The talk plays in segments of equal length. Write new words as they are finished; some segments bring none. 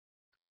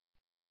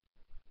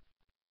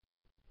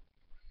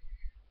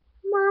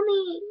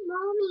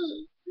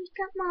Mommy, wake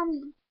up,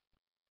 Mommy.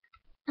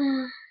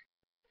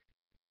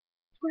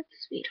 What,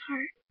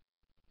 sweetheart?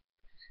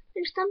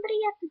 There's somebody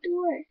at the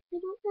door. I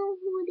don't know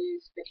who it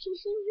is, but he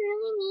seems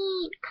really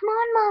mean. Come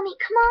on, Mommy,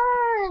 come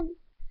on.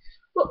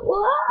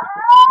 Whoa!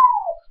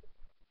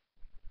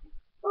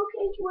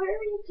 Okay, where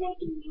are you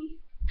taking me?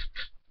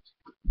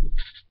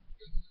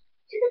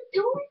 To the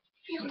door,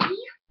 silly.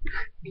 I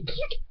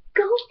can't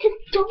go to the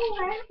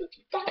door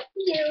without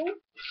you.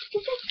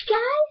 There's a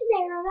guy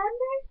there,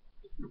 remember?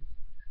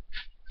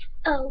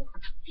 Oh.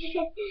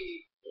 Yeah.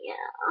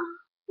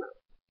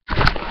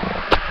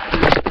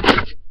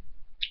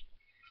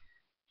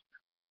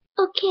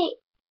 Okay,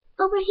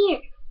 over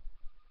here.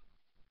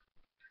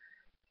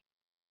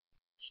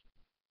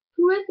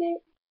 Who is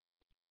it?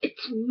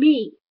 It's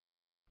me.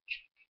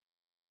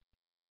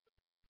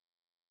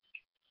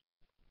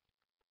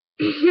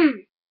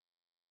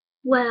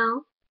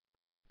 Well,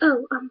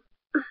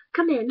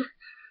 come in.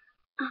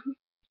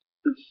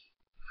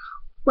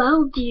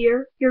 Well,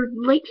 dear, you're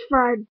late for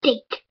our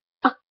date.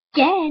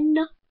 Again.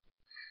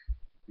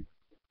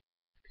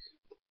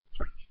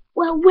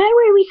 Well, where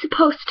were we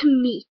supposed to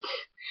meet?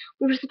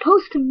 We were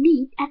supposed to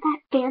meet at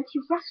that fancy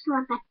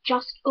restaurant that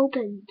just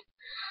opened.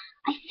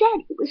 I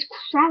said it was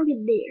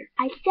crowded there.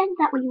 I said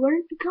that we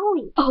weren't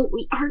going. Oh,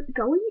 we aren't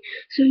going?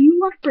 So you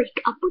want to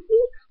break up with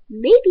me?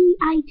 Maybe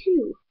I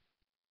do.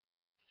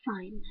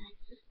 Fine, then.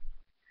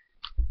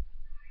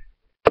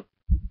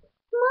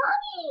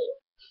 Mommy!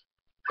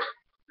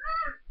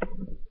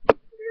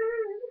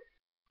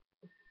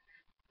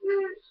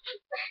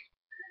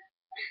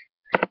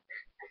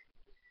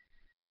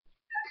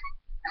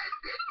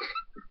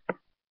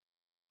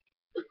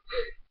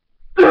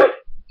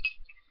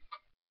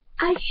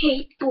 I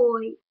hate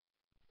boys.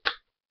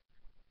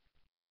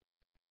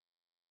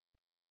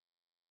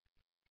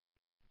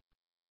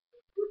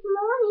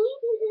 Mommy,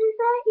 is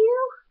that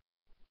you?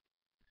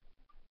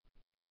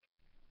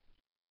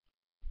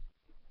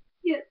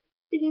 Yes,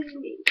 it is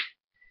me.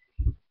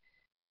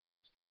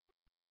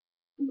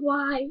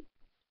 Why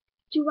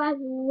do I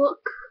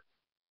look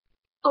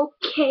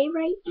okay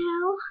right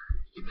now?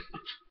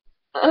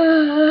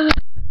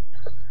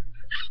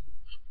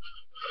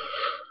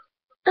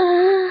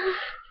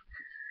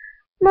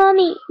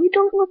 Mommy, you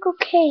don't look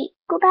okay.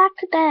 Go back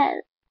to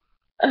bed.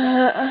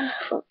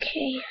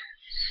 Okay.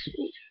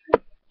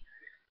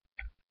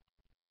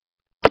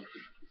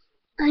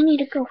 I need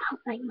to go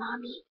help my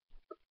mommy.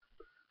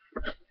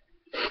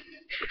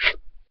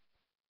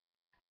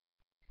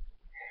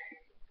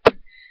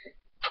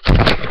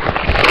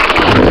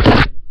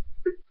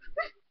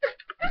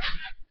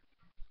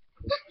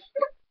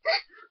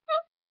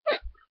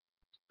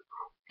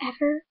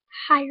 Whoever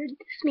hired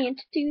this man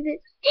to do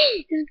this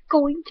is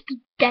going to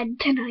be dead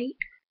tonight.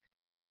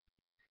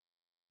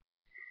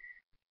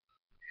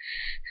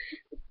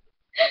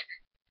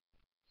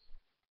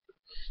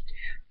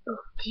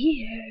 Oh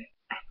dear,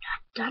 I'm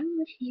not done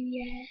with you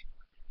yet.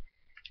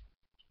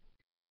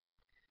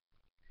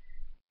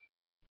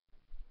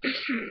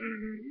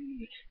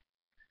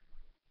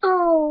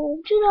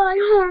 Oh, did I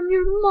harm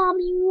your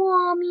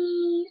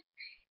mommy?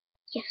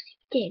 Yes, you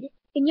did,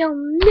 and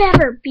you'll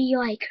never be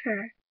like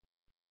her.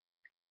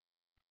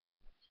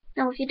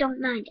 Now, if you don't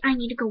mind, I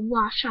need to go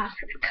wash off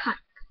her cut.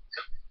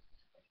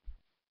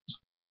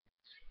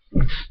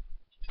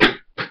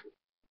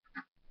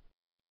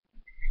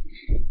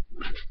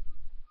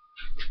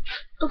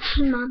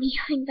 Okay, Mommy,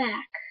 I'm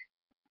back.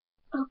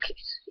 Okay,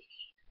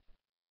 sweetie.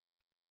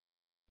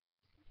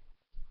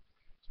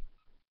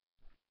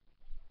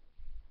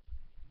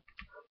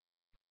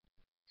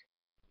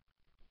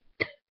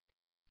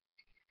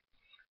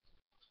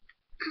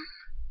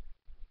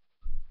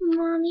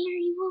 Mommy, are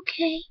you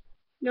okay?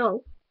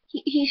 No,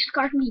 he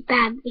scarred me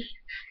badly.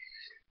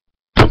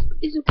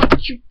 This is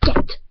what you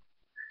get.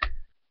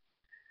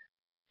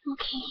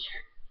 Okay.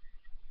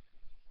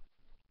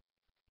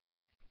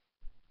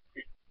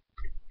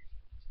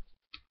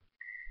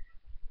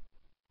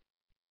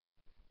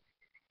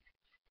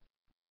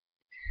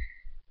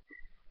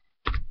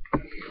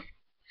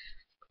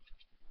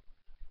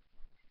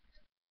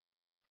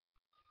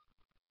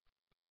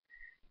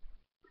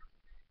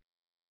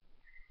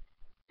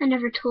 I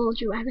never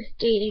told you I was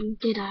dating,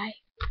 did I?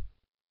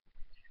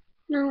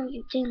 No,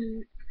 you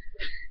didn't.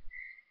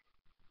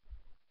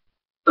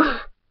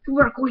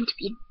 We're going to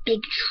be in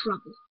big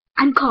trouble.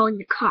 I'm calling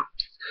the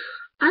cops.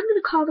 I'm going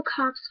to call the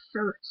cops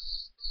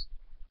first.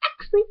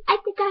 Actually, I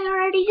think I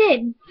already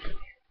did.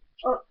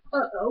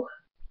 Uh-oh.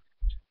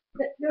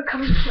 They're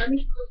coming for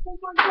me. Oh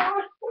my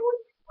god. Oh,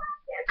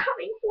 they're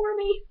coming for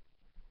me.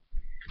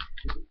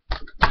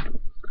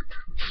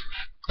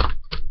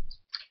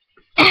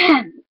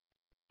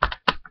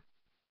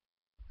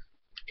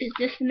 Is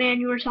this the man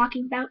you were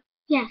talking about?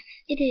 Yes,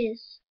 it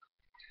is.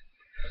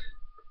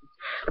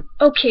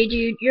 Okay,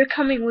 dude, you're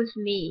coming with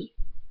me.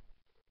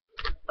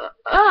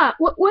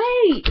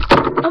 Wait!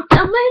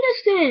 I'm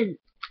innocent!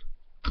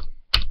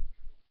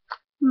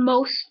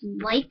 Most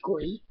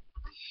likely.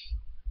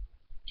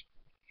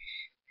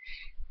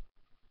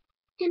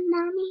 Did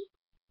Mommy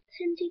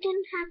since you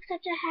didn't have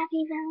such a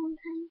happy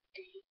Valentine's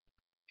Day.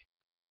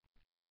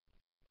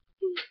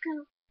 Here you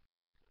go.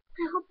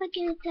 I hope I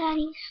get a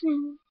daddy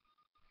soon.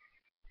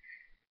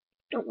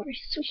 Don't worry,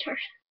 sweetheart.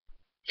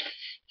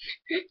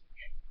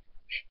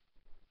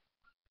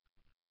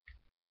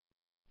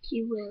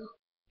 You will.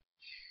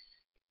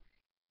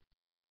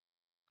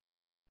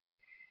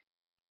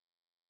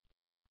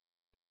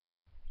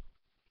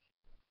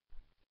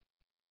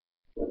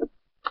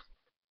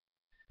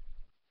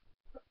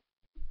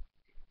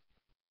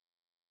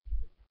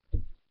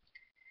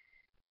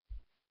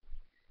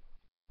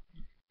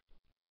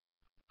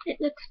 It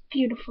looks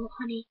beautiful,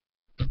 honey.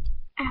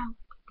 Ow.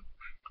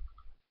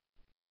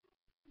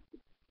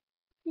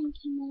 Thank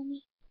you,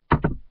 Mommy.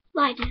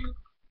 Lie down.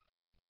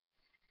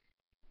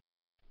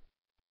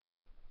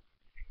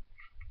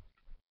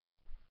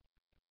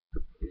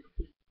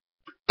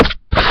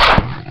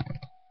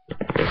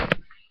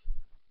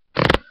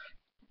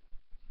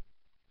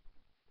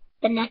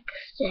 The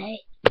next day.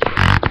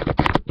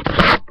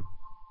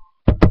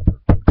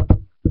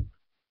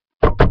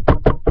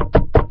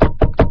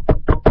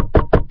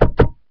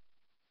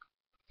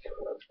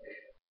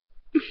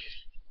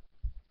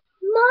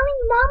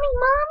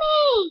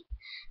 Mommy!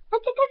 I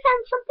think I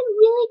found something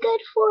really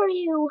good for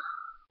you.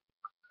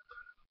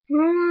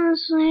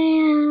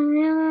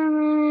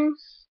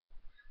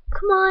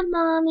 Come on,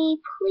 Mommy,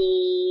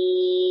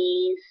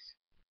 please.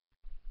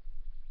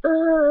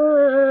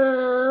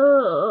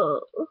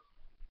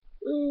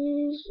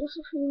 Please, just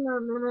a few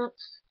more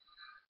minutes.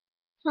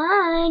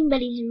 Fine, but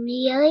he's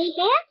really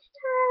handsome.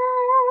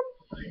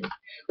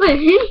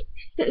 Wait,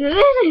 there's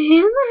a him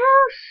in the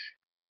house?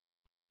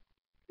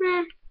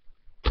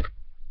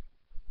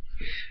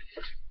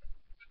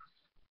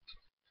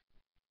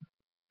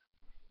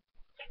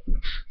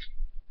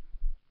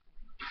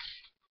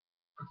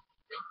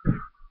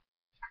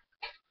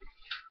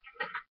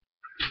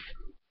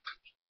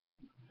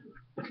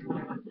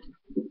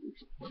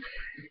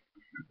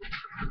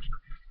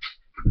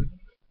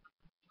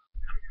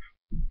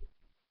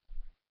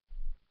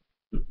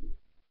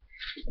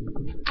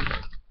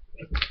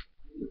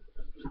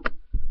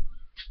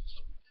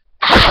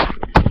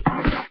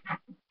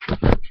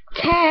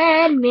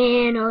 Ten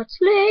minutes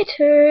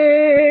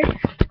later.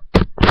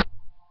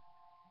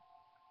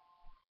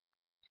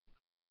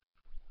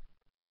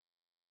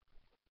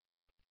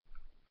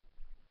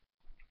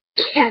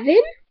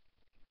 Kevin?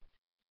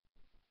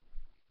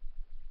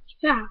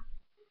 Yeah.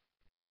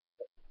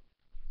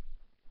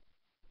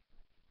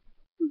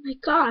 Oh my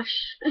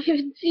gosh, I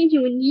haven't seen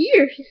you in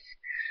years.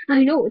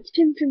 I know, it's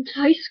been since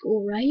high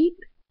school, right?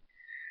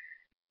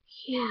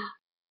 Yeah.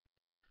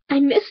 I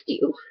missed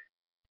you.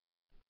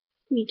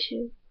 Me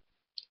too.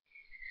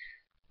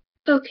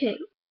 Okay,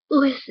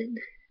 listen.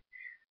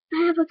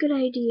 I have a good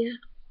idea.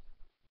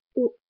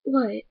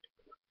 What?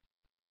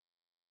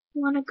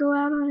 Wanna go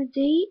out on a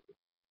date?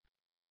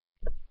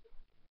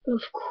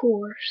 Of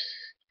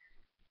course.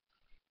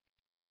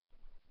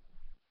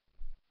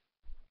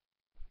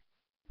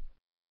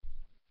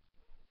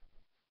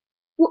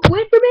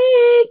 Wait for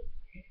me!